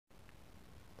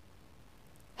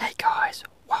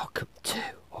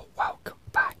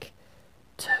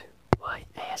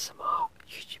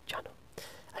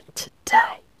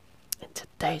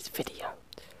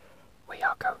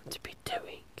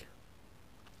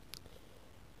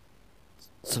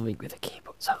something with a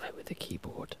keyboard. Something with a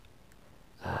keyboard.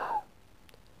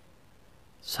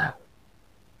 So,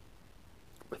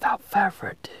 without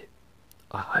further ado,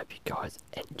 I hope you guys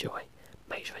enjoy.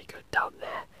 Make sure you go down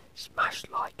there, smash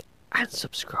like and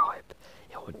subscribe.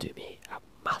 It will do me a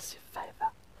massive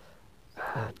favour.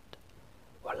 And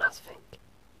one last thing.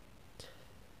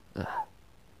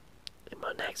 In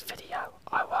my next video,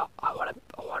 I want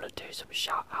to do some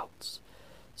shout outs.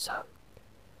 So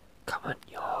comment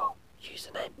your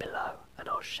username below and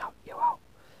I'll shout you out.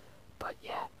 But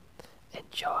yeah,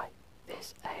 enjoy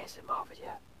this ASMR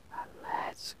video and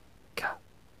let's go.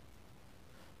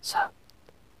 So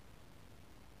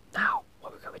now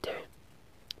what we're going to be doing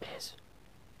is,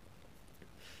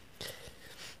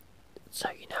 so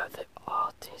you know the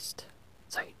artist,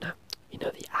 so you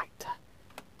know the actor,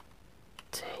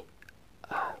 T-O-M,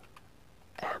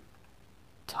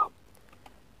 Tom,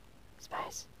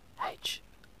 space, H-O-L-L,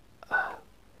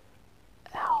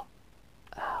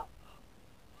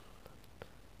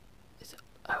 is it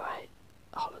O-A,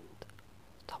 Holland,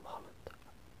 Tom Holland,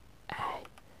 A-N-D,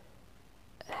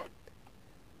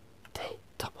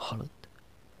 Tom Holland,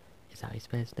 is that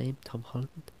his man's name, Tom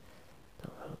Holland?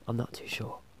 No, I'm not too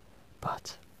sure,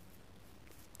 but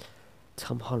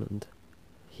Tom Holland,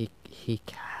 he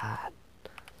cannot.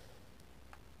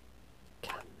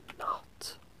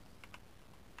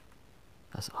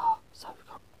 That's so we've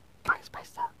got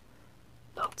backspace there.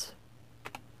 Not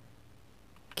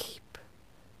keep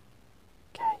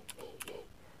K-E-E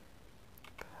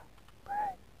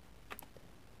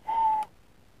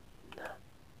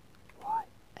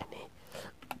N-Y-N-E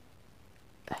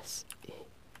S-E-C-R-C-E-T-S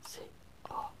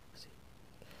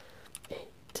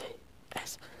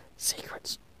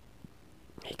secrets.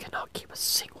 He cannot keep a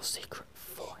single secret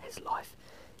for his life.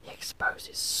 He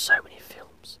exposes so many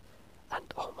films,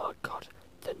 and oh my god,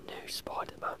 the new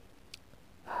Spider-Man.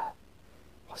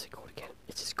 What's it called again?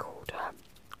 It is called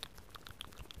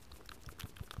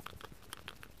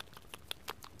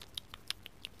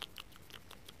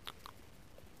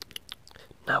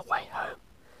No Way Home.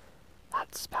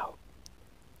 That's spelled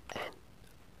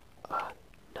N-O,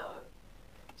 no,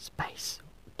 space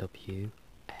W-A-Y,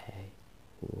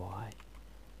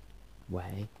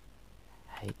 way,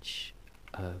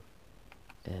 H-O-M-E,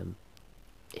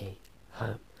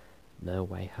 home. No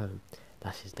Way Home.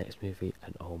 That's his next movie,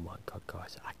 and oh my god,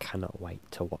 guys, I cannot wait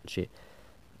to watch it.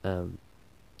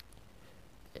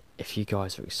 If you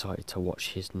guys are excited to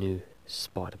watch his new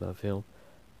Spider-Man film,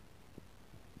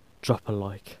 drop a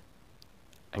like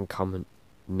and comment.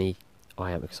 Me,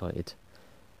 I am excited.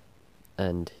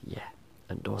 And yeah,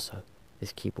 and also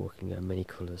this keyboard can go many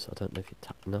colours. I don't know if you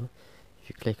no. If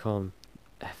you click on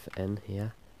FN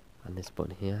here and this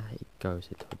button here, it goes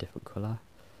into a different colour.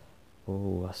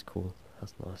 Oh, that's cool.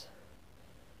 That's nice.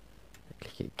 I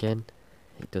click it again,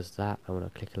 it does that, and when I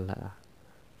click a letter,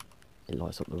 it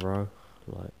lights up the row,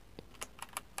 like.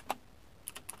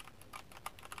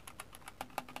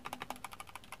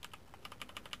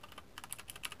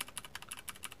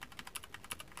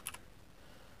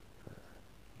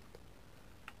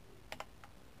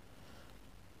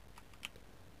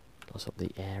 Lights up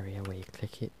the area where you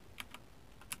click it.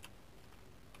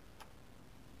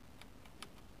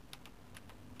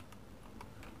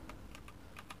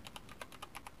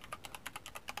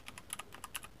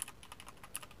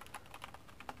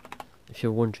 If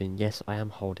you're wondering, yes, I am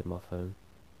holding my phone.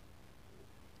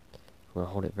 I'm going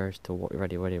to hold it very still.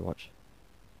 Ready, watch.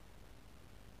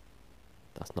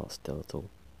 That's not still at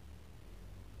all.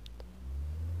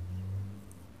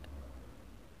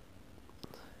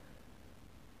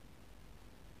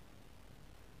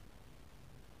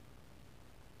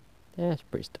 Yeah, it's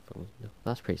pretty still. No,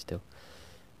 that's pretty still.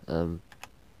 And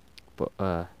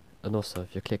also,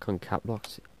 if you click on cap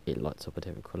locks, it lights up a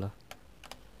different colour.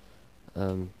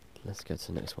 Let's go to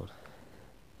the next one.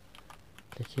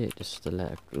 Click it, just the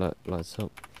letter lights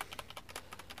up.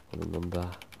 Or the number,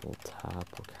 or tab,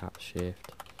 or cap,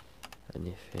 shift,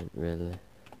 anything really.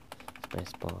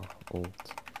 Spacebar,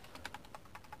 alt.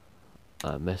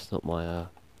 I'm messing up my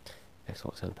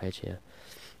Xbox home page here,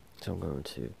 so I'm going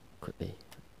to quickly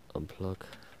unplug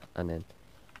and then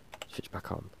switch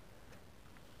back on.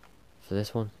 For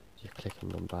this one, you click on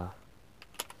number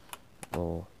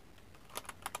or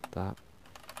that.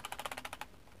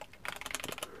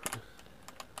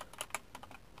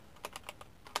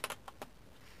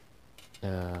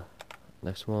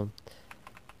 Next one,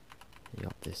 you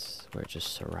got this where it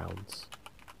just surrounds.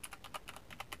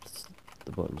 It's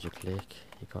the buttons you click.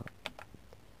 You got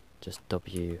just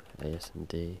W, A, S, and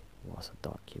D. What's a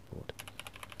dark keyboard?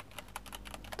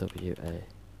 W, A.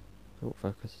 Oh,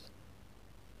 focus.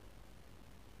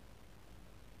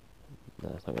 No,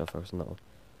 it's not going to focus on that one.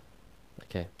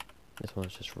 Okay, this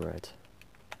one's just red.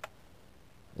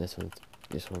 This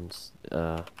one's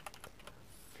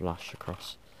flash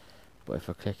across. But if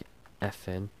I click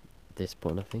FN, this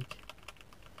button, I think.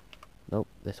 Nope,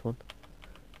 this one.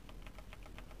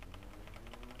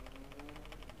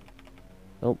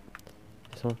 Nope,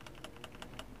 this one.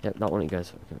 Yep, that one it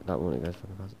goes. That one it goes.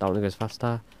 That one it goes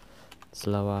faster,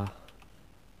 slower,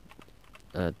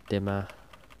 dimmer,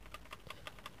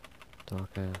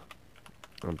 darker,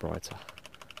 and brighter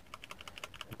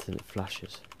until it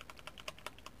flashes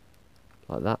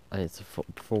like that, and it's a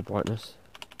full brightness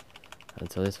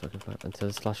until this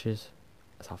flashes.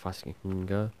 That's how fast it can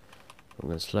go. I'm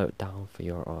going to slow it down for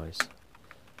your eyes.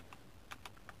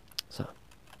 So,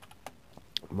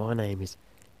 my name is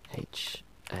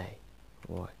HAYDN,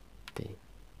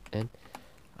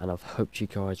 and I've hoped you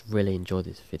guys really enjoyed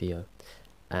this video.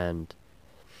 And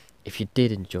if you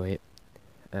did enjoy it,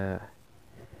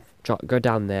 go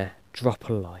down there, drop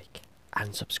a like,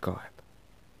 and subscribe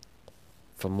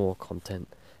for more content.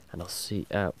 And I'll see.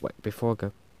 Wait, before I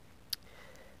go,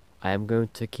 I am going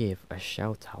to give a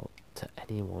shout out to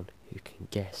anyone who can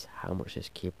guess how much this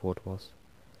keyboard was.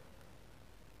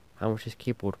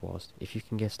 If you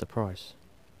can guess the price,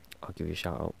 I'll give you a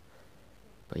shout out.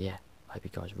 But yeah, I hope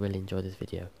you guys really enjoyed this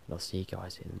video, and I'll see you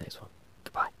guys in the next one.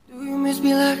 Goodbye. Do you miss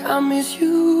me like I miss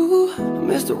you? I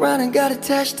messed around and got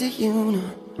attached to you.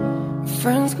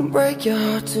 Friends can break your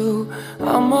heart too.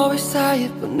 I'm always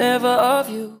tired, but never of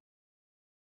you.